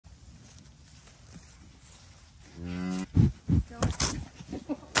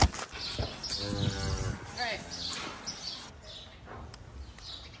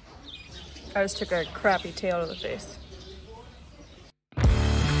I just took a crappy tail to the face.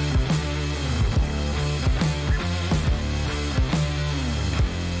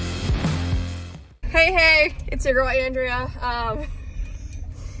 Hey, it's your girl Andrea.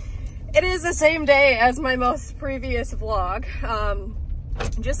 It is the same day as my most previous vlog,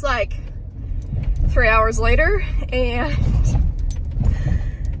 just like 3 hours later, and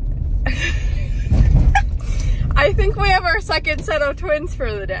I think we have our second set of twins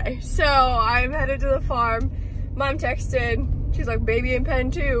for the day. So I'm headed to the farm. Mom texted, she's like, baby and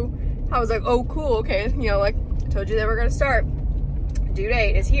pen too. I was like, oh cool, okay, you know, like I told you they were gonna start. Due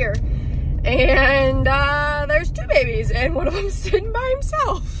date is here. And there's 2 babies and one of them's sitting by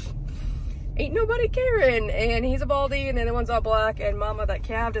himself. Ain't nobody caring, and he's a baldy, and the other one's all black, and mama that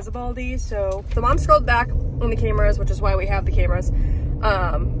calved is a baldy. So the mom scrolled back on the cameras, which is why we have the cameras,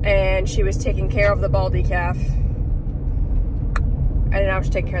 and she was taking care of the baldy calf, and now she's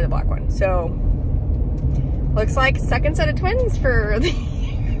taking care of the black one. So looks like second set of twins for the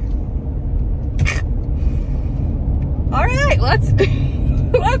all right, let's do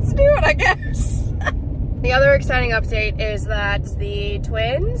it, I guess. The other exciting update is that the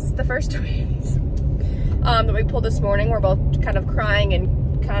twins, the first twins that we pulled this morning, were both kind of crying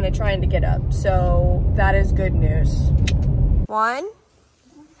and kind of trying to get up. So that is good news. 1,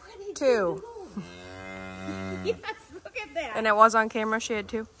 2. Yes, look at that. And it was on camera, she had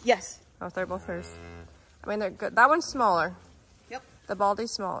 2? Yes. Oh, they're both hers. I mean, they're good. That one's smaller. Yep. The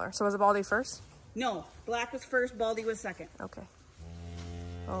baldy's smaller. So was the baldy first? No, black was first, baldy was second. Okay.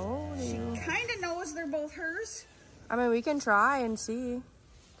 Oh, she kind of knows they're both hers. I mean, we can try and see.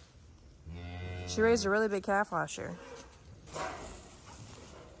 She raised a really big calf last year.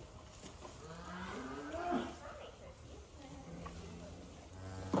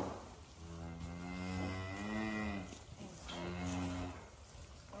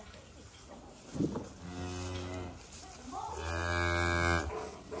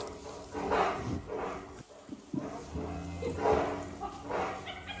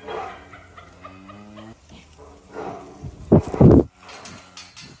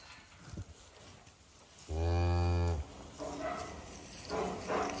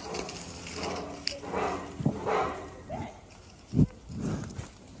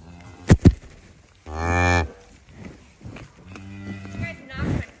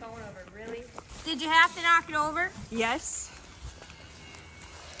 Did you have to knock it over? Yes.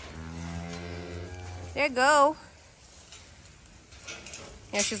 There you go.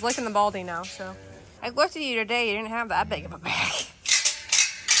 Yeah, she's licking the baldy now, so. I looked at you today, you didn't have that big of a bag.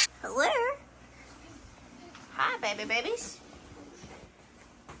 Hello. Hi, baby babies.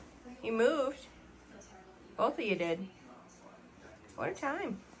 You moved. Both of you did. What a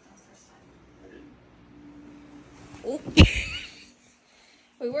time. Oh.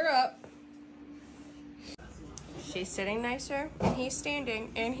 We were up. She's sitting nicer, and he's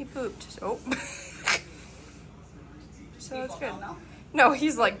standing, and he pooped. Oh. So that's good. No,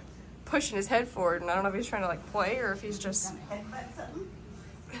 he's like pushing his head forward, and I don't know if he's trying to like play or if he's just, I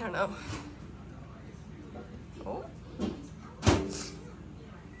don't know. Oh. So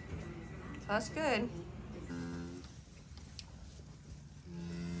that's good.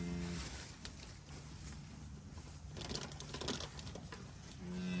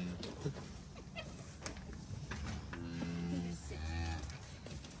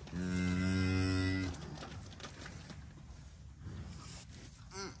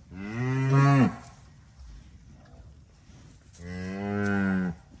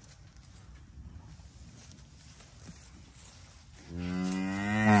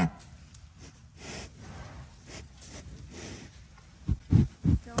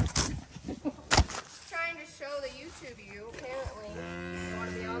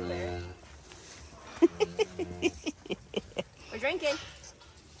 We're drinking.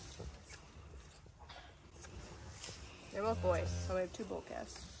 They're both boys, so we have 2 bull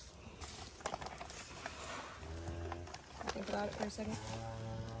calves. Think about it for a second.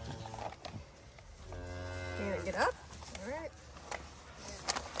 You're gonna get up? Alright.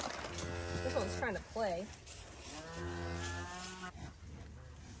 This one's trying to play.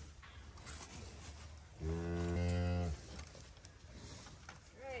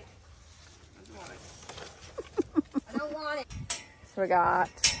 So we got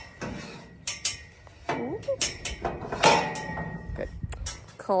good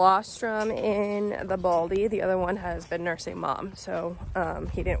colostrum in the baldy. The other one has been nursing mom, so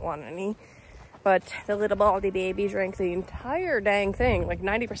he didn't want any. But the little baldy baby drank the entire dang thing, like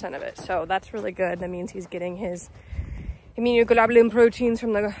 90% of it. So that's really good. That means he's getting his immunoglobulin proteins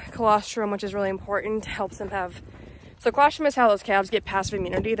from the colostrum, which is really important. Helps him have So colostrum is how those calves get passive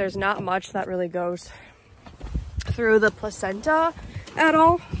immunity. There's not much that really goes through the placenta at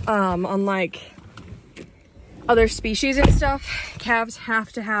all. Unlike other species and stuff, calves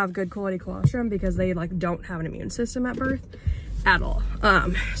have to have good quality colostrum because they like don't have an immune system at birth at all.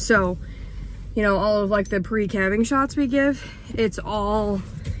 So, you know, all of like the pre-calving shots we give, it's all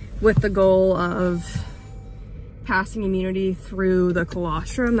with the goal of passing immunity through the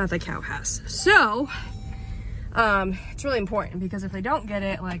colostrum that the cow has. So, it's really important because if they don't get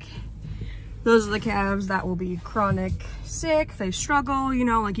it, like, those are the calves that will be chronic sick. They struggle, you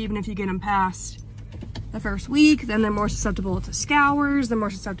know, like even if you get them past the first week, then they're more susceptible to scours, they're more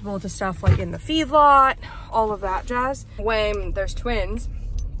susceptible to stuff like in the feedlot, all of that jazz. When there's twins,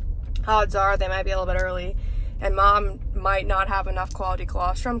 odds are they might be a little bit early and mom might not have enough quality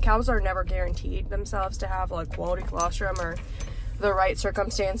colostrum. Cows are never guaranteed themselves to have like quality colostrum or the right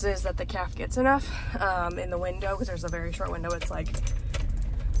circumstances that the calf gets enough in the window, because there's a very short window. It's like,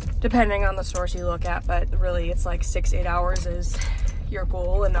 depending on the source you look at, but really it's like 6-8 hours is your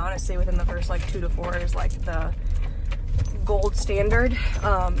goal, and honestly within the first like 2 to 4 is like the gold standard.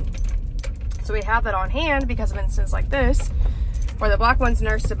 So we have that on hand because of instances like this where the black one's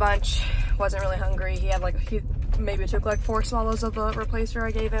nursed a bunch, wasn't really hungry. He had like, he maybe took like 4 swallows of the replacer I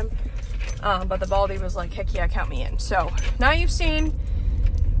gave him, but the baldy was like, heck yeah, count me in. So now you've seen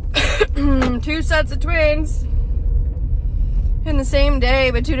 2 sets of twins in the same day,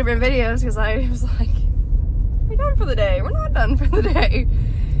 but 2 different videos, because I was like, we're done for the day. We're not done for the day.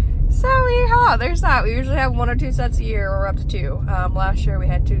 So yeah, there's that. We usually have 1 or 2 sets a year, or up to 2. Last year we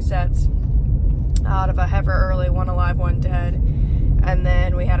had 2 sets out of a heifer early, 1 alive, 1 dead. And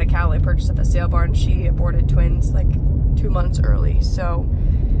then we had a cow we purchased at the sale barn. She aborted twins like 2 months early. So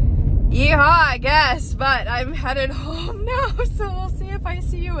yeehaw, I guess. But I'm headed home now, so we'll see if I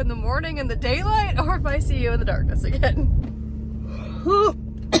see you in the morning in the daylight or if I see you in the darkness again.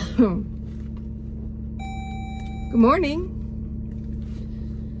 Good morning.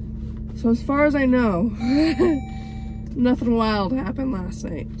 So as far as I know, nothing wild happened last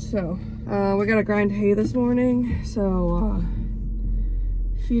night. So we gotta grind hay this morning. So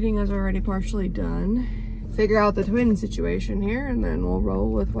feeding is already partially done. Figure out the twin situation here, and then we'll roll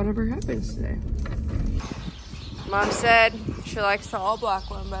with whatever happens today. Mom said she likes the all black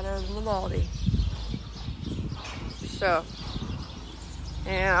one better than the baldy. So,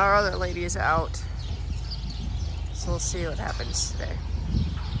 and our other lady is out. So we'll see what happens today.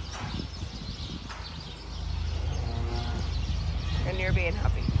 And you're being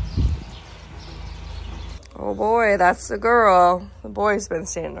happy. Oh boy, that's the girl. The boy's been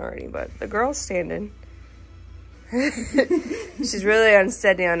standing already, but the girl's standing. She's really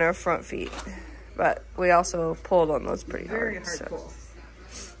unsteady on her front feet, but we also pulled on those pretty hard. Very hard so. Pull.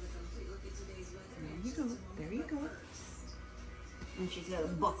 There you go. There you go. And she's got a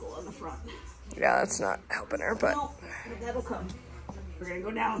buckle on the front. Yeah, that's not helping her, but no, that'll come. We're gonna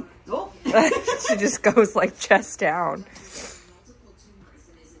go down. Oh. She just goes like chest down.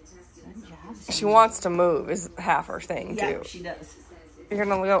 She wants to move is half her thing too. Yeah, she does. You're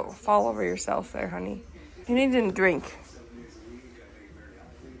gonna go fall over yourself there, honey. You need to drink.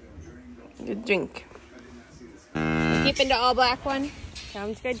 Good drink. Keeping the all black one.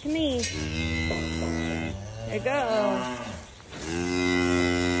 Sounds good to me. There you go.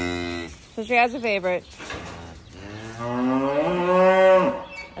 So she has a favorite.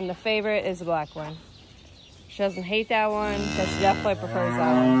 And the favorite is the black one. She doesn't hate that one, but she definitely prefers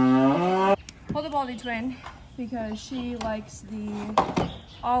that one. Hold the baldy twin because she likes the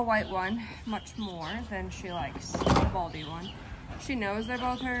all white one much more than she likes the baldy one. She knows they're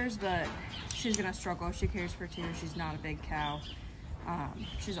both hers, but she's gonna struggle if she cares for 2. She's not a big cow.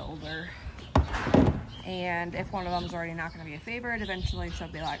 She's older. And if one of them's already not gonna be a favorite, eventually she'll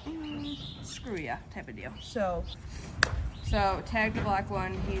be like, screw ya, type of deal. So tag the black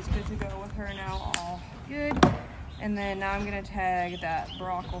one. He's good to go with her now, all good. And then now I'm gonna tag that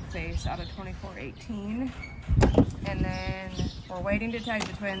Brockle face out of 2418. And then we're waiting to tag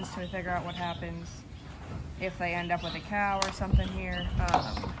the twins to figure out what happens if they end up with a cow or something here.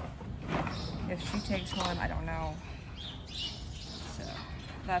 If she takes one, I don't know. So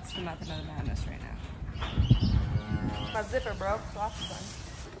that's the method of the madness right now. My zipper broke, so that's fun.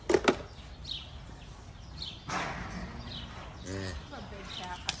 I'm a big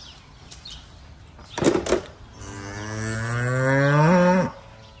cat.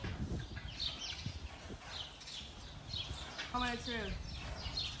 Coming through.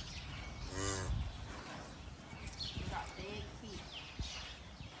 She's got big feet.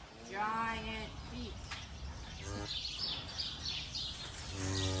 Giant feet.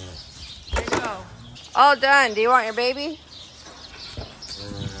 There you go. All done. Do you want your baby? All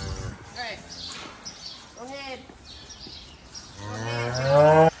right. Go ahead. Go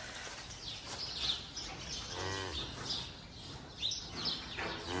ahead.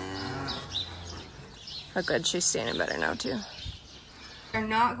 Oh, good. She's standing better now, too. We're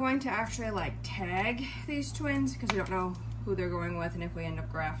not going to actually, like, tag these twins because we don't know who they're going with, and if we end up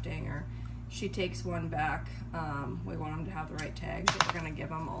grafting or she takes one back, we want them to have the right tags. But we're going to give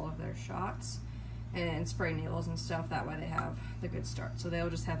them all of their shots and spray needles and stuff. That way they have the good start. So they'll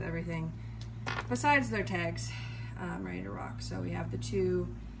just have everything besides their tags ready to rock. So we have the two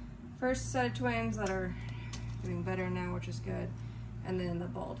first set of twins that are doing better now, which is good, and then the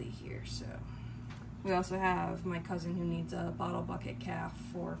Baldy here. So we also have my cousin who needs a bottle bucket calf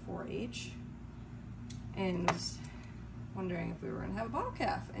for 4-H and was wondering if we were going to have a bottle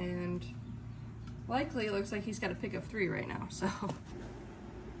calf, and likely it looks like he's got a pick of 3 right now. So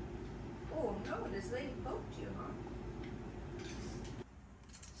oh no, this lady poked you, huh?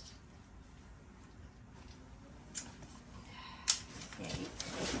 Okay,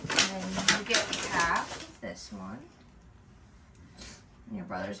 and then you get half of this one, and your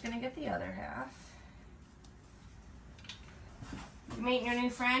brother's gonna get the other half. You meeting your new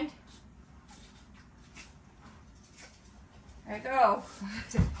friend? There you go.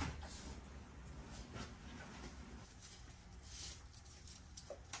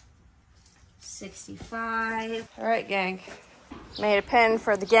 $65. All right, gang. Made a pen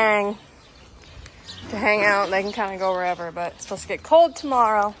for the gang to hang out. They can kind of go wherever, but it's supposed to get cold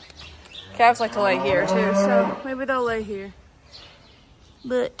tomorrow. Calves like to lay here too, so maybe they'll lay here.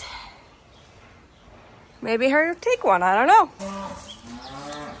 But maybe her take one. I don't know.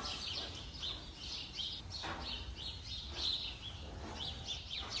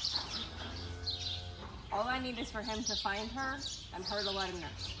 All I need is for him to find her and her to let him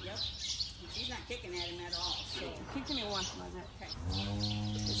nurse. Yep. She's not kicking at him at all. So. Kicked me once, was it? Okay.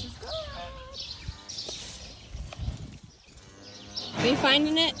 This is good. Are you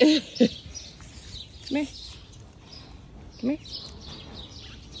finding it? Come here. Come here.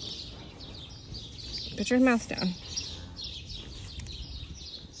 Put your mouth down.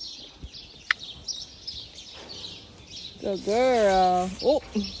 Good girl. Oh.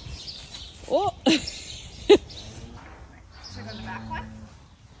 Oh. Should I go to the back one?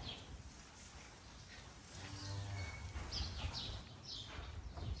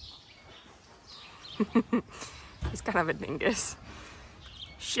 He's kind of a dingus.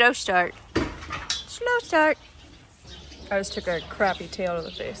 Slow start. Slow start. I just took a crappy tail to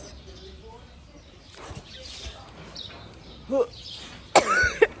the face.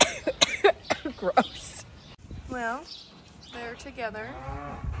 Gross. Well, they're together.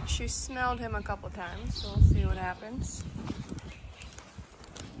 She smelled him a couple times, so we'll see what happens.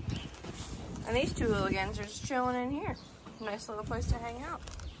 And these two hooligans are just chilling in here. Nice little place to hang out.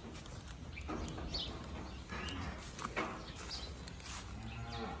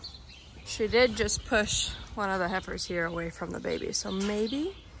 She did just push one of the heifers here away from the baby, so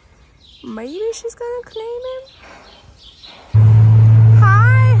maybe she's gonna claim him.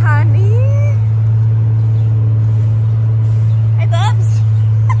 Hi, honey. Hey, Bubs.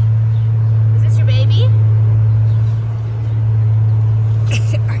 Is this your baby?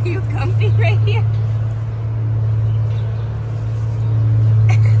 Are you comfy right here?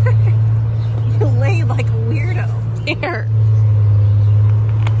 You lay like a weirdo. Here.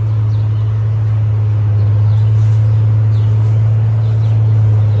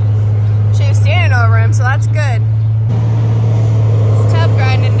 Over him, so that's good. It's tub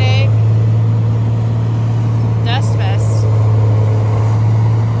grinding day. Dust fest.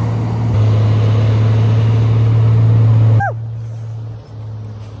 Woo!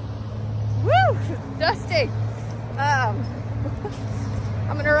 Woo! Dusty.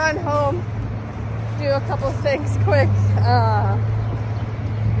 I'm gonna run home, do a couple of things quick.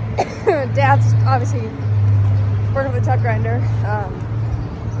 Dad's obviously working with the tub grinder.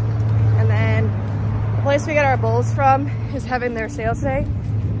 And then the place we get our bulls from is having their sale today.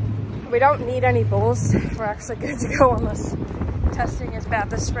 We don't need any bulls. We're actually good to go unless testing is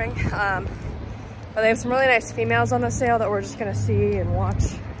bad this spring. But they have some really nice females on the sale that we're just gonna see and watch.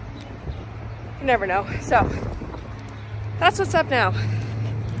 You never know. So that's what's up now.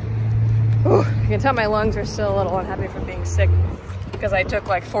 Whew, you can tell my lungs are still a little unhappy from being sick because I took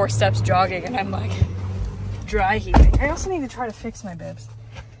like 4 steps jogging and I'm like dry heaving. I also need to try to fix my bibs.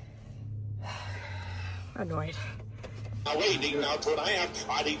 Annoyed. Now waiting, now 2.5.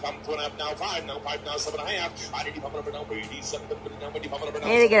 I did come 2.5, now 5, now 5, now 7.5. I did come over now 7. I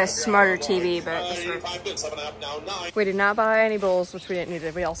need to get a smarter TV, but we did not buy any bulls, which we didn't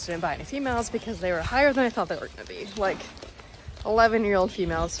need. We also didn't buy any females because they were higher than I thought they were going to be. Like 11-year-old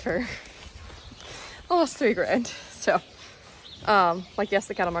females for almost $3 grand. So, like, yes,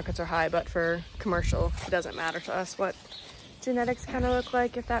 the cattle markets are high, but for commercial, it doesn't matter to us what genetics kind of look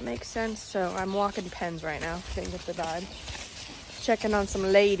like, if that makes sense. So I'm walking pens right now, getting with the vibe, checking on some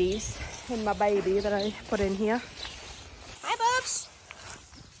ladies and my baby that I put in here. Hi, Bubs.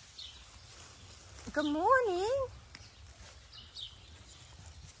 Good morning.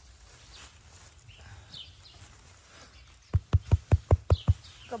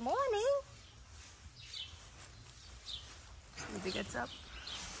 Good morning. If he gets up.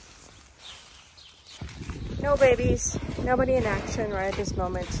 No babies, nobody in action right at this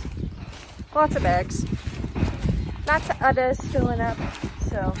moment. Lots of bags, lots of others filling up,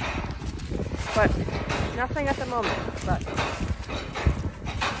 so, but nothing at the moment. But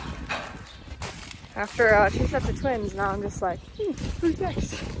after 2 sets of twins, now I'm just like, who's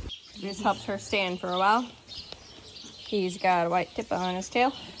next? This helped her stand for a while. He's got a white tip on his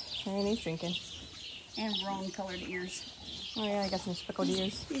tail, and he's drinking. And wrong colored ears. Oh yeah, I got some speckled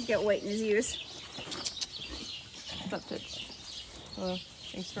ears. He's got white in his ears. That's it. Well,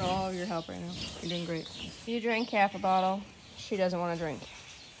 thanks for all of your help right now. You're doing great. You drank half a bottle. She doesn't want to drink.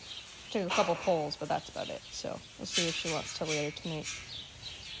 Took a couple pulls, but that's about it. So we'll see if she wants to later tonight.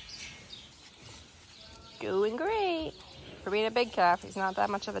 Doing great. For being a big calf, he's not that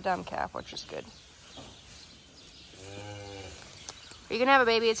much of a dumb calf, which is good. Are you gonna have a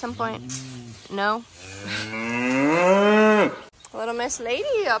baby at some point? No? Little Miss Lady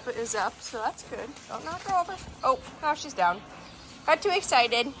is up, so that's good. Don't knock her over. Oh, now she's down. Got too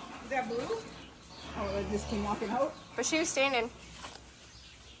excited. Is that blue? Oh, it just came walking out? But she was standing.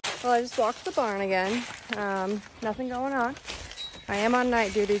 Well, I just walked the barn again. Nothing going on. I am on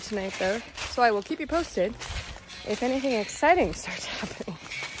night duty tonight, though, so I will keep you posted if anything exciting starts happening.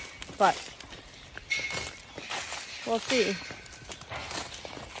 But we'll see.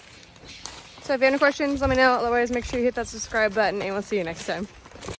 So if you have any questions, let me know. Otherwise, make sure you hit that subscribe button, and we'll see you next time.